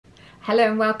Hello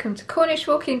and welcome to Cornish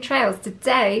Walking Trails.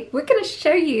 Today we're going to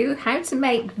show you how to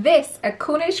make this a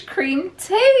Cornish cream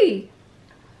tea.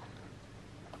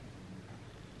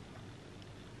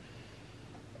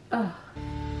 Oh.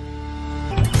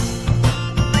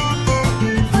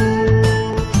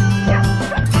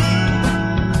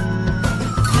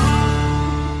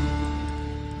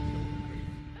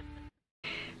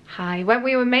 Hi, when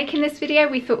we were making this video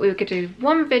we thought we were going to do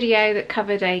one video that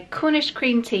covered a Cornish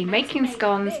cream tea, making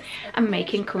scones and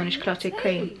making Cornish clotted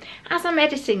cream. As I'm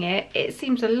editing it, it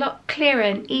seems a lot clearer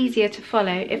and easier to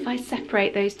follow if I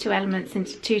separate those two elements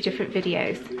into two different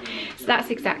videos. So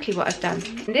that's exactly what I've done.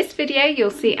 In this video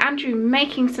you'll see Andrew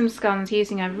making some scones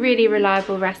using a really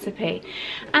reliable recipe,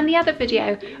 and the other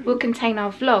video will contain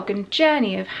our vlog and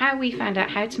journey of how we found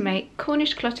out how to make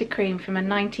Cornish clotted cream from a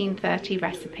 1930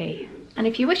 recipe. And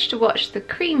if you wish to watch the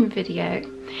cream video,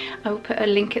 I will put a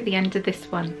link at the end of this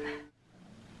one.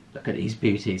 Look at these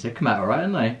beauties, they've come out alright,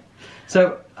 haven't they?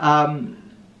 So,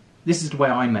 this is the way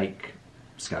I make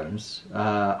scones.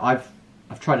 I've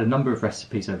tried a number of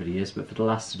recipes over the years, but for the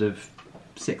last sort of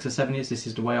 6 or 7 years, this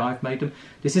is the way I've made them.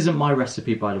 This isn't my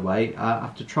recipe, by the way.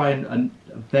 After trying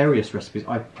various recipes,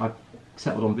 I've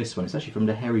settled on this one. It's actually from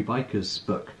the Hairy Biker's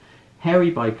book.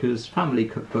 Hairy Biker's Family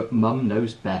Cookbook, Mum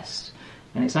Knows Best.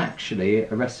 And it's actually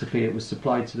a recipe that was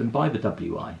supplied to them by the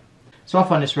WI. So I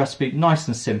find this recipe nice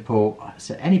and simple,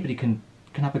 so anybody can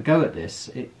have a go at this,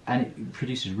 and it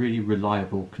produces really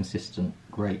reliable, consistent,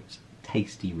 great,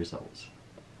 tasty results.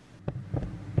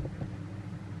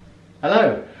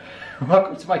 Hello,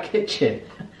 welcome to my kitchen.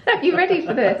 Are you ready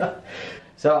for this?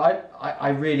 So I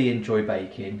really enjoy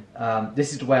baking.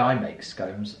 This is the way I make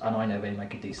scones, and I know they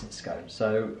make a decent scone.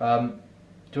 So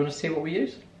do you want to see what we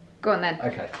use? Go on then.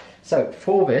 Okay, so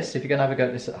for this, if you're going to have a go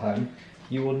at this at home,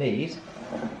 you will need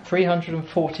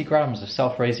 340 grams of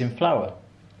self-raising flour.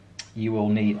 You will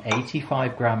need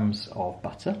 85 grams of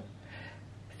butter,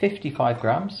 55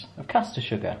 grams of caster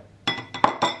sugar.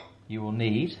 You will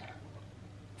need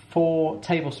 4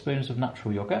 tablespoons of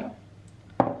natural yogurt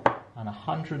and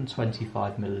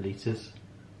 125 millilitres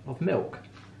of milk.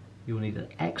 You will need an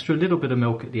extra little bit of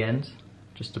milk at the end,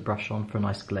 just to brush on for a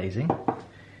nice glazing.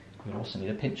 You'll also need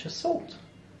a pinch of salt.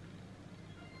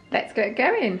 Let's get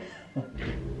going.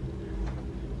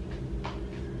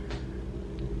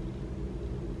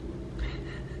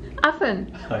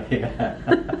 Oven. Oh yeah.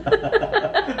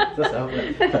 That's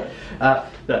helpful.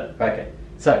 Okay,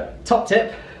 so top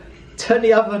tip, turn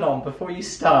the oven on before you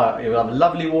start. You'll have a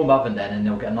lovely warm oven then, and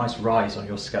you'll get a nice rise on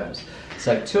your scones.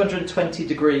 So 220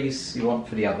 degrees you want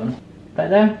for the oven. Right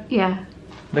there? Yeah.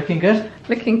 Looking good?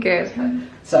 Looking good. Okay.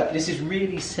 So this is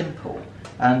really simple,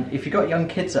 and if you've got young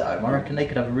kids at home, I reckon they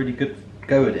could have a really good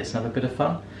go at this and have a bit of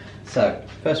fun. So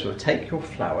first of all, take your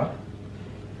flour.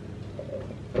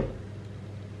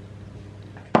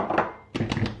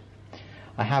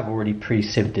 I have already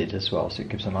pre-sieved it as well, so it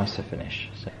gives a nicer finish.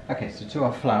 So, okay, so to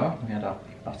our flour, we add our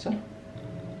butter,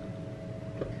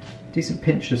 decent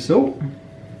pinch of salt,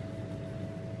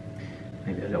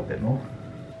 maybe a little bit more.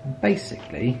 And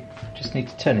basically, just need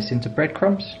to turn this into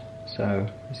breadcrumbs. So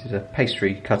this is a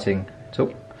pastry cutting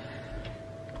tool.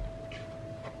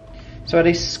 So are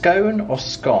they scone or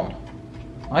scone?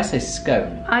 I say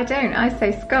scone. I don't, I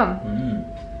say scone.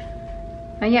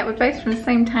 And yet we're both from the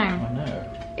same town. I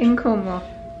know. In Cornwall.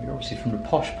 You're obviously from the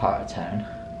posh part of town.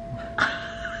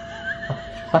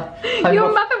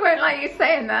 Your mother won't like you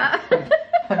saying that.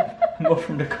 I'm more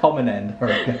from the common end, I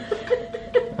reckon.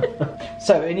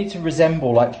 So you need to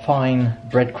resemble like fine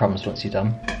breadcrumbs once you're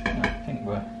done. I think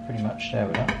we're pretty much there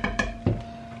with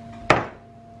that.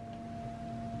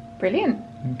 Brilliant.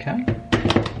 Okay, so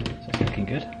it's looking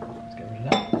good. Let's get rid of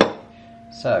that.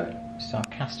 So this is our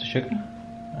caster sugar.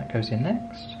 That goes in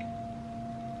next.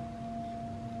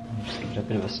 And just give it a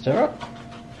bit of a stir up.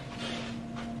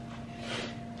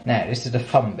 Now this is the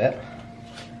fun bit.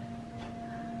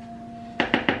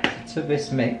 So to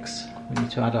this mix, we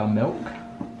need to add our milk.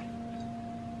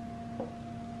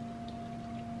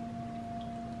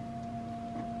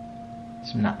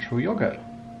 Some natural yogurt.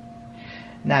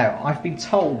 Now, I've been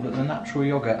told that the natural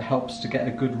yogurt helps to get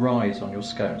a good rise on your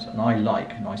scones, and I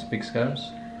like nice big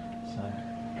scones, so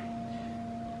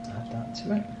add that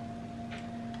to it.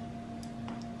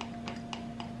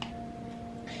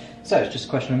 So it's just a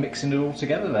question of mixing it all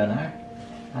together there now,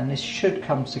 and this should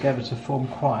come together to form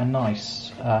quite a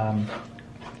nice,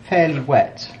 fairly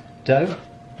wet dough.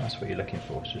 That's what you're looking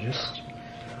for, so just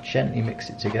gently mix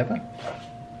it together.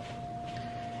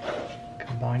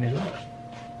 Combine it all.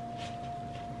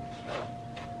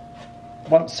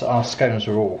 Once our scones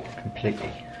are all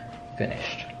completely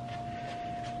finished,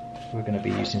 we're going to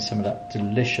be using some of that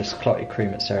delicious clotted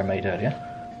cream that Sarah made earlier.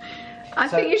 I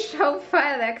think you should hold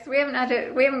fire there because we haven't had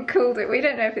it, we haven't cooled it, we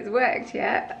don't know if it's worked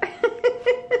yet.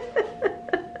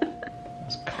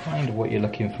 That's kind of what you're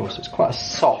looking for, so it's quite a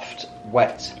soft,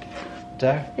 wet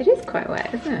dough. It is quite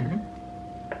wet, isn't it?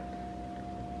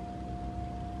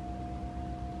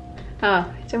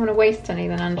 Oh, you don't want to waste any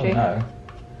then, Andrew. Oh no,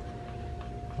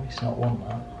 waste not want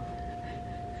that.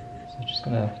 So I'm just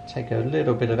going to take a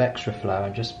little bit of extra flour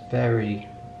and just very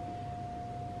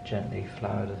gently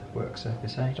flour the work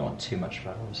surface. You don't want too much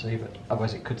flour obviously, but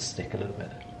otherwise it could stick a little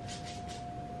bit.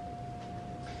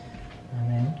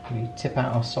 And then we tip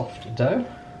out our soft dough.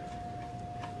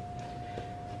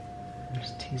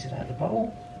 Just tease it out of the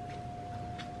bowl.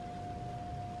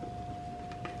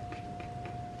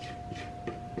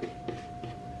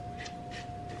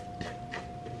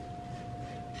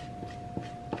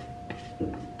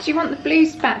 Do you want the blue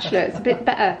spatula? It's a bit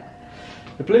better.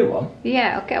 The blue one?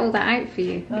 Yeah, I'll get all that out for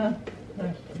you. No.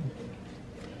 I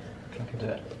can do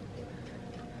it.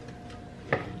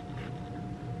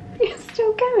 You're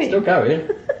still going? Still going?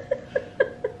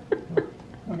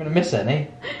 I'm going to miss any.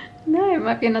 No, it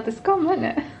might be another scone, won't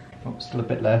it? Oh, still a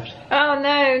bit left. Oh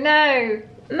no, no,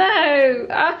 no!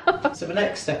 Oh. So the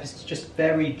next step is to just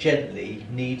very gently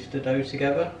knead the dough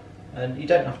together. And you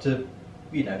don't have to,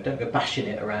 you know, don't go bashing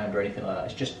it around or anything like that.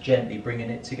 It's just gently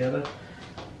bringing it together.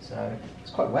 So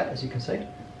it's quite wet, as you can see.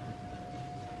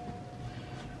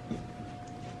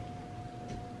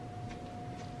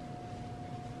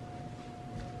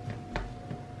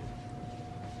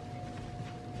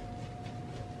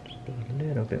 Just put a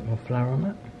little bit more flour on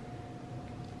that.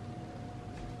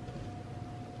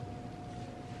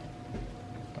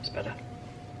 That's better.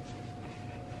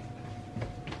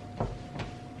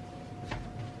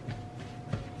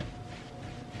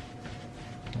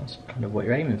 That's kind of what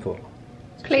you're aiming for.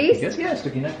 Please? Yeah, it's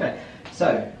looking okay.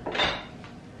 So,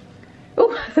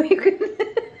 Oh, I thought you couldn't.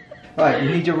 right, you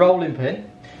need your rolling pin.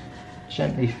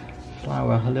 Gently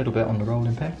flour a little bit on the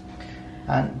rolling pin,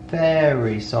 and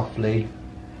very softly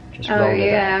just roll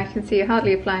it out. I can see you're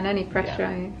hardly applying any pressure,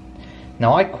 are you?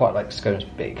 Now I quite like scones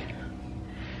big,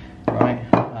 right?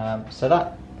 So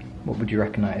that, what would you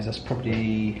reckon that is? That's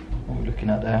probably, what we're looking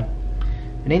at there,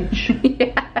 an inch?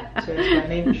 Yeah. So it's about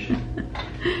an inch.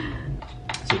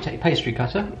 So you take your pastry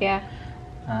cutter, Yeah.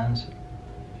 and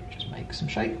just make some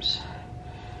shapes.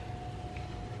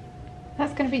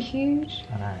 That's going to be huge.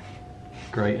 I know,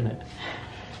 great, isn't it?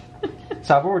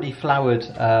 So I've already floured,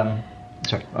 I've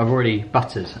already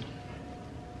buttered.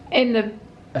 In the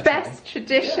best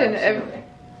tradition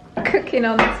of cooking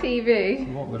on TV.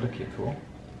 So what we're looking for.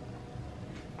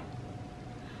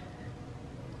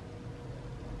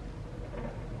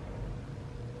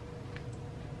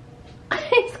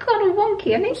 It's kind of wonky,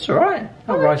 isn't it? It's alright,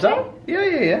 I'll rise up.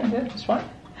 Yeah, it's fine.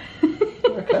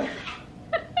 Okay.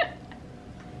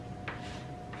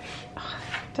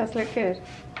 Does look good.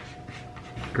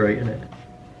 Great, isn't it?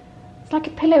 It's like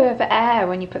a pillow of air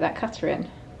when you put that cutter in.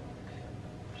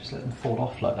 Just let them fall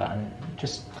off like that, and it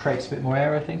just creates a bit more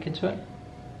air, I think, into it.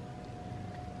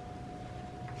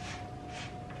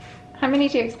 How many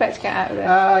do you expect to get out of this?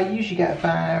 I usually get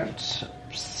about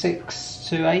 6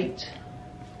 to 8.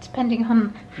 Depending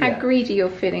on how greedy you're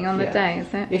feeling on the Yeah. day,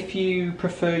 is it? If you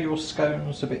prefer your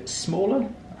scones a bit smaller,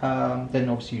 then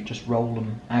obviously you just roll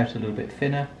them out a little bit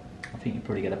thinner. I think you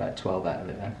probably get about 12 out of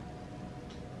it then.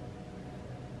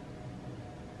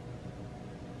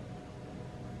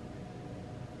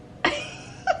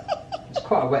 It's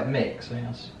quite a wet mix, I think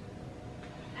that's...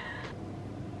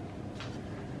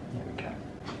 There we go.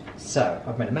 So,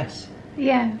 I've made a mess.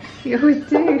 Yeah, you always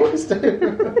do. Always do.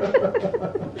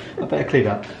 I better clean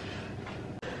up.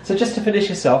 So just to finish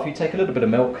this off, you take a little bit of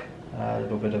milk, a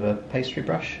little bit of a pastry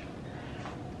brush,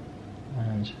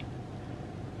 and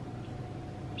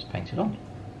just paint it on.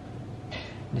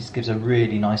 This gives a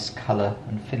really nice colour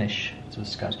and finish to the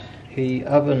scones. The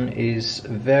oven is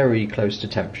very close to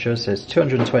temperature, so it's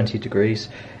 220 degrees.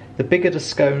 The bigger the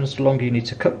scones, the longer you need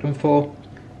to cook them for.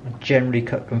 I generally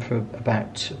cook them for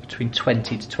about between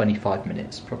 20 to 25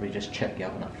 minutes. Probably just check the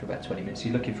oven after about 20 minutes.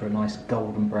 You're looking for a nice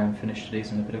golden brown finish to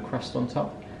these and a bit of crust on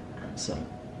top. And some.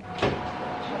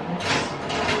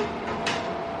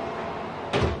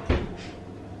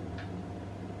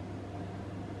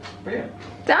 Brilliant.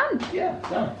 Done. Yeah,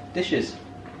 done. Dishes.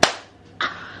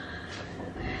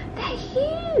 They're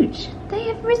huge. They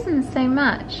have risen so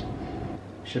much.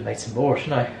 Should have made some more,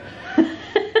 shouldn't I?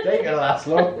 They ain't gonna last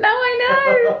long. No, I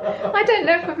know. I don't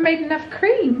know if I've made enough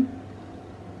cream.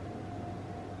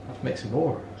 I have to make some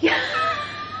more. Yeah.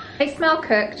 They smell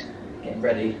cooked. Getting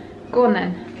ready. Go on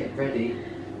then. Get ready.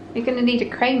 You're going to need a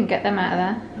crane to get them out of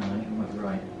there. Alright.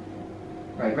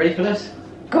 Right, ready for this?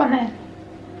 Go on then.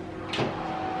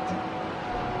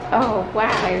 Oh,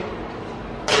 wow.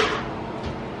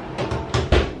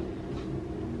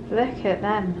 Look at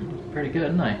them. Pretty good,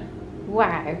 aren't they?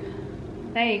 Wow.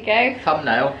 There you go.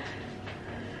 Thumbnail.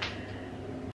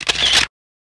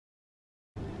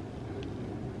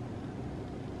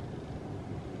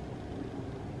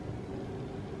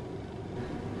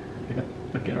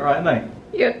 Looking alright, aren't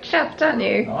You're chuffed, aren't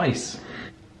you? they? Nice.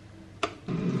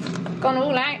 Gone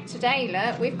all out today,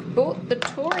 look. We've bought the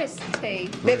tourist tea.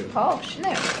 Bit posh, isn't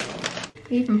it?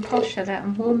 Even posher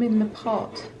than warming the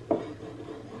pot.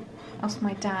 Else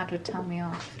my dad would tell me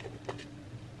off.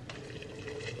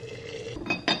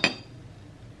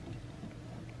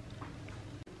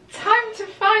 Time to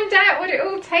find out what it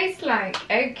all tastes like.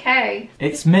 Okay.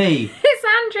 It's me.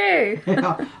 It's Andrew.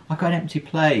 I got an empty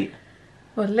plate.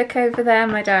 Well, look over there,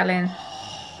 my darling.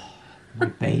 My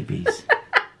babies.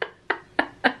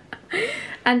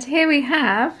 And here we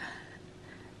have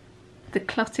the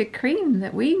clotted cream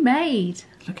that we made.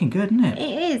 It's looking good, isn't it?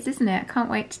 It is, isn't it? I can't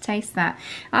wait to taste that.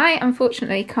 I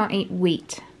unfortunately can't eat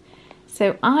wheat,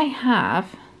 so I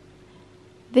have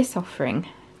this offering.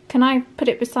 Can I put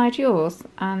it beside yours?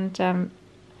 And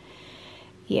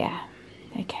yeah,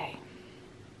 okay.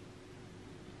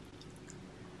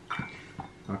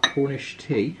 Our Cornish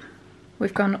tea.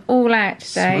 We've gone all out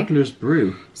today. Smuggler's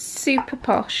brew. Super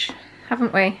posh,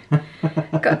 haven't we?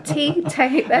 Got tea,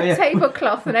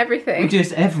 tablecloth and everything. We do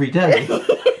this every day.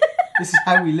 This is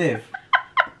how we live.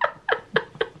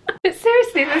 But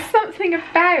seriously, there's something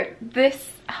about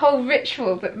this whole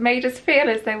ritual that made us feel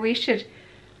as though we should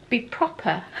be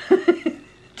proper.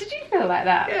 Did you feel like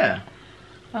that? Yeah.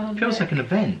 Oh, Feels look. like an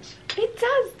event. It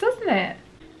does, doesn't it?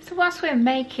 So whilst we're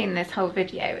making this whole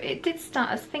video, it did start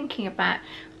us thinking about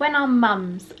when our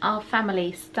mums, our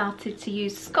family, started to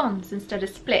use scones instead of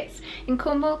splits. In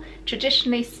Cornwall,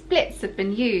 traditionally splits have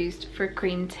been used for a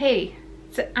cream tea.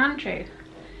 So Andrew,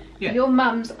 Yeah. your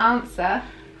mum's answer.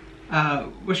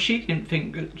 Well, she didn't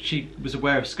think that she was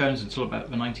aware of scones until about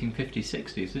the 1950s,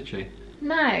 60s, did she?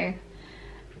 No.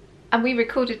 And we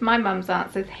recorded my mum's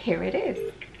answer. Here it is.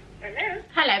 Hello.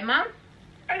 Hello, Mum.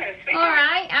 Hello, sweetie. All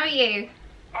right, how are you?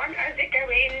 How's it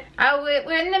going? Oh,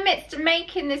 we're in the midst of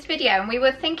making this video and we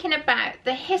were thinking about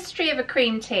the history of a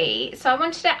cream tea. So I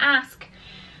wanted to ask,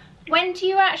 when do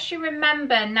you actually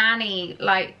remember Nanny,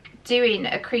 like, doing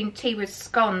a cream tea with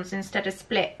scones instead of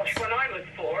splits? When I was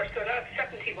 4, so that's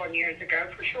 71 years ago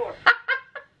for sure.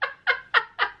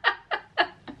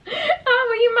 Oh,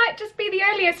 well, you might just be the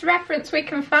earliest reference we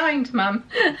can find, Mum.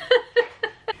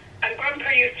 And Grandpa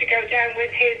used to go down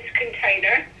with his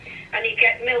container and he'd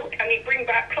get milk and he'd bring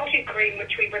back clotted cream,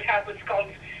 which we would have with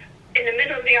scones, in the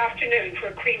middle of the afternoon for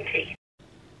a cream tea.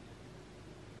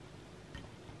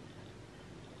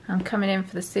 I'm coming in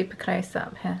for the super close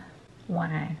up here.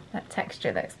 Wow, that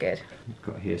texture looks good. We've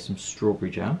got here some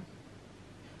strawberry jam.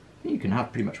 You can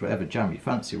have pretty much whatever jam you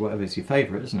fancy, whatever's your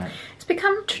favourite, isn't it? It's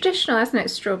become traditional, hasn't it,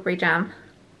 strawberry jam?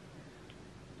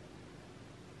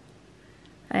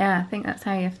 Yeah, I think that's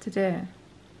how you have to do it.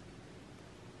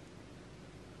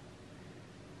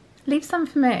 Leave some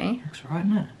for me. Looks alright,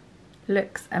 doesn't it?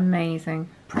 Looks amazing.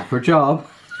 Proper job.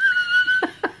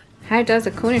 How does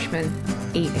a Cornishman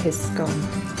eat his scone?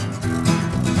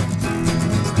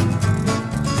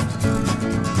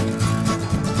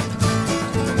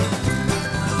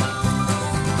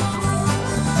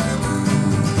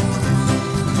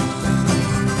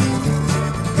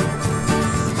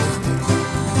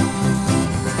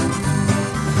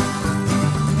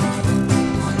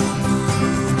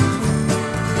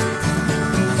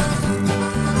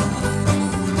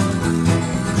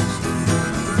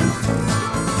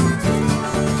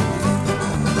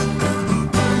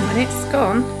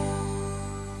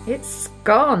 It's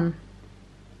gone.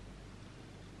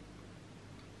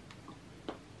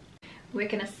 We're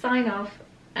going to sign off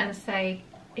and say,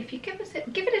 if you give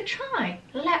it a try,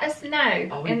 let us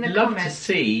know in the We'd love comments. to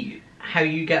see how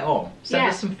you get on. Send Yeah.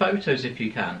 us some photos if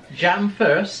you can. Jam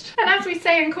first. And as we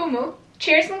say in Cornwall,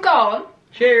 cheers and gone.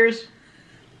 Cheers.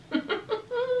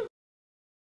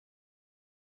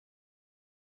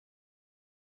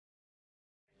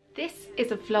 This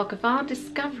is a vlog of our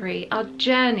discovery, our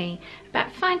journey,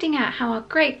 about finding out how our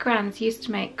great-grands used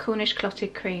to make Cornish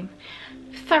clotted cream.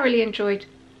 Thoroughly enjoyed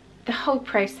the whole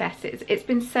process. It's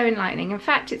been so enlightening. In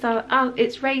fact,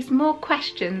 it's raised more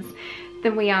questions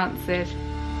than we answered.